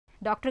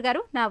Doctor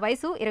గారు, నా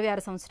వయసు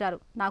 26 సంవత్సరాలు.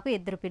 నాకు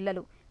 2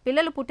 పిల్లలు.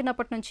 పిల్లలు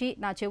పుట్టినప్పటి నుంచి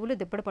నా చెవులు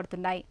దిబ్బడ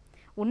పడుతున్నాయి.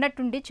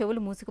 ఉన్నట్టుండి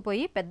చెవులు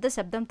మూసుకుపోయి పెద్ద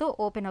శబ్దంతో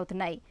ఓపెన్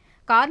అవుతున్నాయి.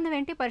 కారణం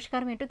ఏంటి,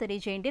 పరిష్కారం ఏంటో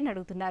తెలియజేయండి అని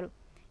అడుగుతున్నారు.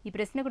 ఈ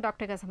ప్రశ్నకు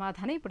డాక్టర్ గారి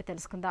సమాధానం ఇప్పుడు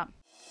తెలుసుకుందాం.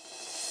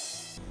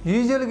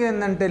 యూజువల్గా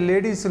ఏంటంటే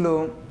లేడీస్లో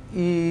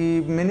ఈ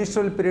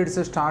మెన్స్ట్రువల్ పీరియడ్స్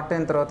స్టార్ట్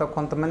అయిన తర్వాత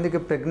కొంతమందికి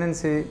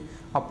ప్రెగ్నెన్సీ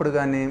అప్పుడు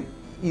కానీ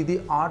ఇది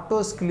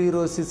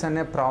ఆటోస్క్లీరోసిస్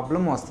అనే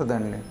ప్రాబ్లం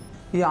వస్తుందండి.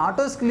 ఈ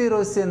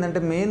ఆటోస్క్లీరోసిస్ ఏంటంటే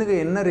మెయిన్గా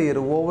ఇన్నర్ ఇయర్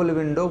ఓవల్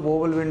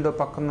విండో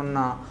పక్కన ఉన్న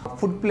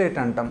ఫుడ్ ప్లేట్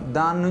అంటాం,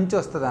 దాని నుంచి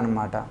వస్తుంది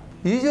అనమాట.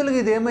 యూజువల్గా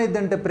ఇది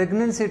ఏమైందంటే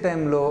ప్రెగ్నెన్సీ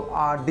టైంలో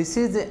ఆ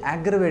డిసీజ్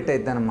అగ్రవేట్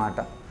అవుతుంది అనమాట.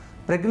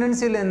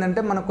 ప్రెగ్నెన్సీలో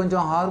ఏంటంటే మనకు కొంచెం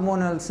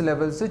హార్మోనల్స్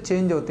లెవెల్స్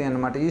చేంజ్ అవుతాయి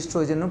అన్నమాట,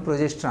 ఈస్ట్రోజన్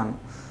ప్రొజెస్ట్రాన్.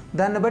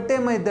 దాన్ని బట్టి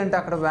ఏమైందంటే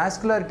అక్కడ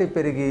వాస్కులారిటీ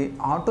పెరిగి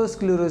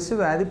ఆటోస్క్లీరోసిస్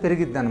వ్యాధి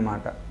పెరిగిద్ది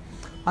అనమాట.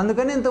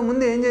 అందుకని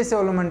ఇంతకుముందు ఏం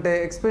చేసేవాళ్ళం అంటే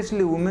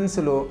ఎస్పెషల్లీ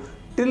ఉమెన్స్లో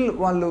టిల్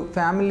వాళ్ళు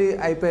ఫ్యామిలీ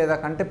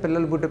అయిపోయేదాకా, అంటే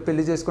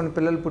పెళ్లి చేసుకొని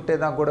పిల్లలు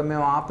పుట్టేదాకా కూడా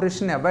మేము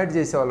ఆపరేషన్ అవాయిడ్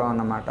చేసేవాళ్ళం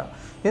అన్నమాట.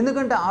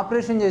 ఎందుకంటే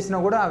ఆపరేషన్ చేసినా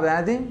కూడా ఆ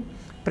వ్యాధి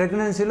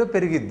ప్రెగ్నెన్సీలో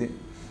పెరిగిద్ది.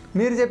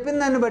 మీరు చెప్పిన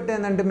దాన్ని బట్టి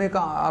ఏంటంటే మీకు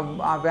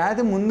ఆ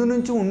వ్యాధి ముందు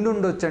నుంచి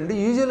ఉండొచ్చండి.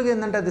 యూజువల్గా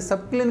ఏంటంటే అది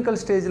సబ్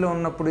క్లినికల్ స్టేజ్లో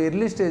ఉన్నప్పుడు,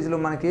 ఎర్లీ స్టేజ్లో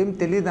మనకేం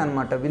తెలియదు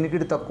అనమాట,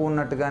 వినికిడి తక్కువ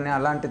ఉన్నట్టు కానీ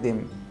అలాంటిది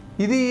ఏమి.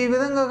 ఇది ఈ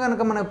విధంగా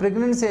కనుక మన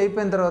ప్రెగ్నెన్సీ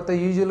అయిపోయిన తర్వాత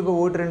యూజువల్గా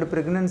 1-2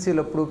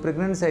 ప్రెగ్నెన్సీలప్పుడు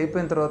ప్రెగ్నెన్సీ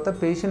అయిపోయిన తర్వాత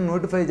పేషెంట్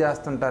నోటిఫై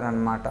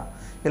చేస్తుంటారనమాట.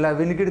 ఇలా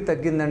వినికిడి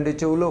తగ్గిందండి,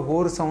 చెవులో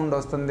హోర్ సౌండ్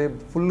వస్తుంది,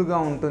 ఫుల్గా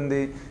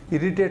ఉంటుంది,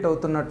 ఇరిటేట్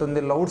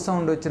అవుతున్నట్టుంది, లౌడ్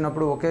సౌండ్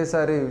వచ్చినప్పుడు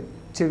ఒకేసారి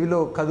చెవిలో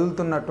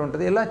కదులుతున్నట్టు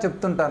ఉంటుంది, ఇలా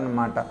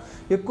చెప్తుంటారనమాట.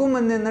 ఎక్కువ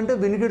మంది ఏంటంటే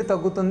వినికిడి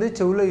తగ్గుతుంది,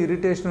 చెవిలో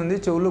ఇరిటేషన్ ఉంది,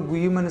 చెవిలో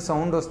గుయ్యమని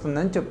సౌండ్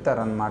వస్తుందని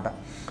చెప్తారనమాట.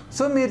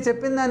 సో మీరు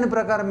చెప్పిన దాని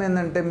ప్రకారం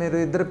ఏంటంటే మీరు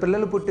 2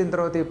 పిల్లలు పుట్టిన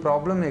తర్వాత ఈ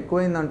ప్రాబ్లం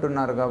ఎక్కువైంది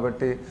అంటున్నారు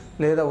కాబట్టి,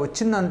 లేదా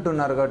వచ్చింది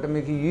అంటున్నారు కాబట్టి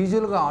మీకు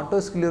యూజువల్గా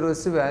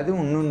ఆటోస్క్లీరోసిస్ వ్యాధి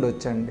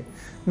ఉండొచ్చండి.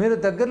 మీరు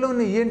దగ్గరలో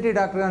ఉన్న ఈఎన్టీ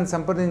డాక్టర్ గారిని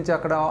సంప్రదించి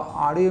అక్కడ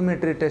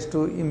ఆడియోమెట్రీ టెస్ట్,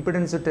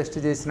 ఇంపిడెన్స్ టెస్ట్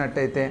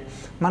చేసినట్టయితే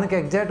మనకి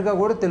ఎగ్జాక్ట్గా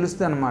కూడా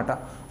తెలుస్తుంది అనమాట.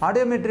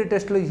 ఆడియోమెట్రీ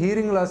టెస్ట్లో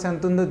హీరింగ్ లాస్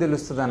ఎంత ఉందో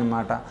తెలుస్తుంది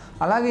అనమాట.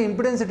 అలాగే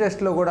ఇంపిడెన్స్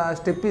టెస్ట్లో కూడా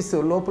స్టెప్పిస్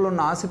లోపల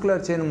ఉన్న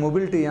ఆసిక్యులర్ చైన్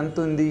మొబిలిటీ ఎంత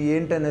ఉంది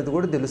ఏంటి అనేది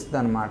కూడా తెలుస్తుంది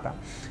అనమాట.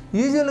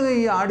 యూజువల్గా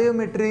ఈ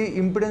ఆడియోమెట్రీ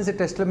ఇంపిడెన్స్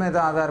టెస్ట్ల మీద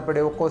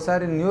ఆధారపడి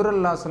ఒక్కోసారి న్యూరల్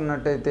లాస్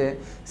ఉన్నట్టయితే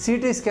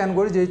సిటీ స్కాన్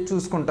కూడా చేసి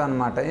చూసుకుంటాను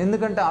అనమాట.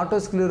 ఎందుకంటే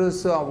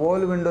ఆటోస్క్లీరోసిస్ ఆ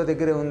ఓవల్ విండో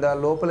దగ్గరే ఉందా,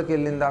 లోపలికి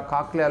వెళ్ళిందా,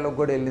 కాక్లియాలోకి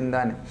కూడా వెళ్ళిందా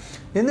అని.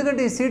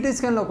 ఎందుకంటే ఈ సిటీ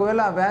స్కాన్లో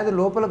ఒకవేళ ఆ వ్యాధి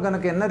లోపలికి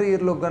కనుక ఇన్నర్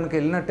ఇయర్లోకి కనుక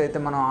వెళ్ళినట్టయితే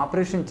మనం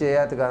ఆపరేషన్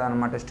చేయాలి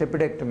కదనమాట,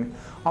 స్టెపిడెక్టమీ.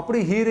 అప్పుడు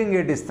హీరింగ్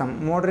ఎయిడ్ ఇస్తాం,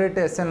 మోడరేట్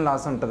ఎస్ఎన్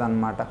లాస్ ఉంటుంది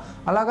అనమాట.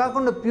 అలా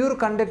కాకుండా ప్యూర్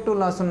కండక్టివ్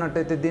లాస్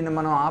ఉన్నట్టయితే దీన్ని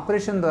మనం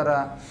ఆపరేషన్ ద్వారా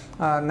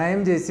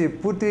నయం చేసి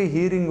పూర్తిగా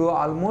హీరింగ్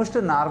ఆల్మోస్ట్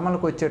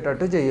నార్మల్కి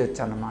వచ్చేటట్టు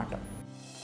చేయొచ్చు అన్నమాట.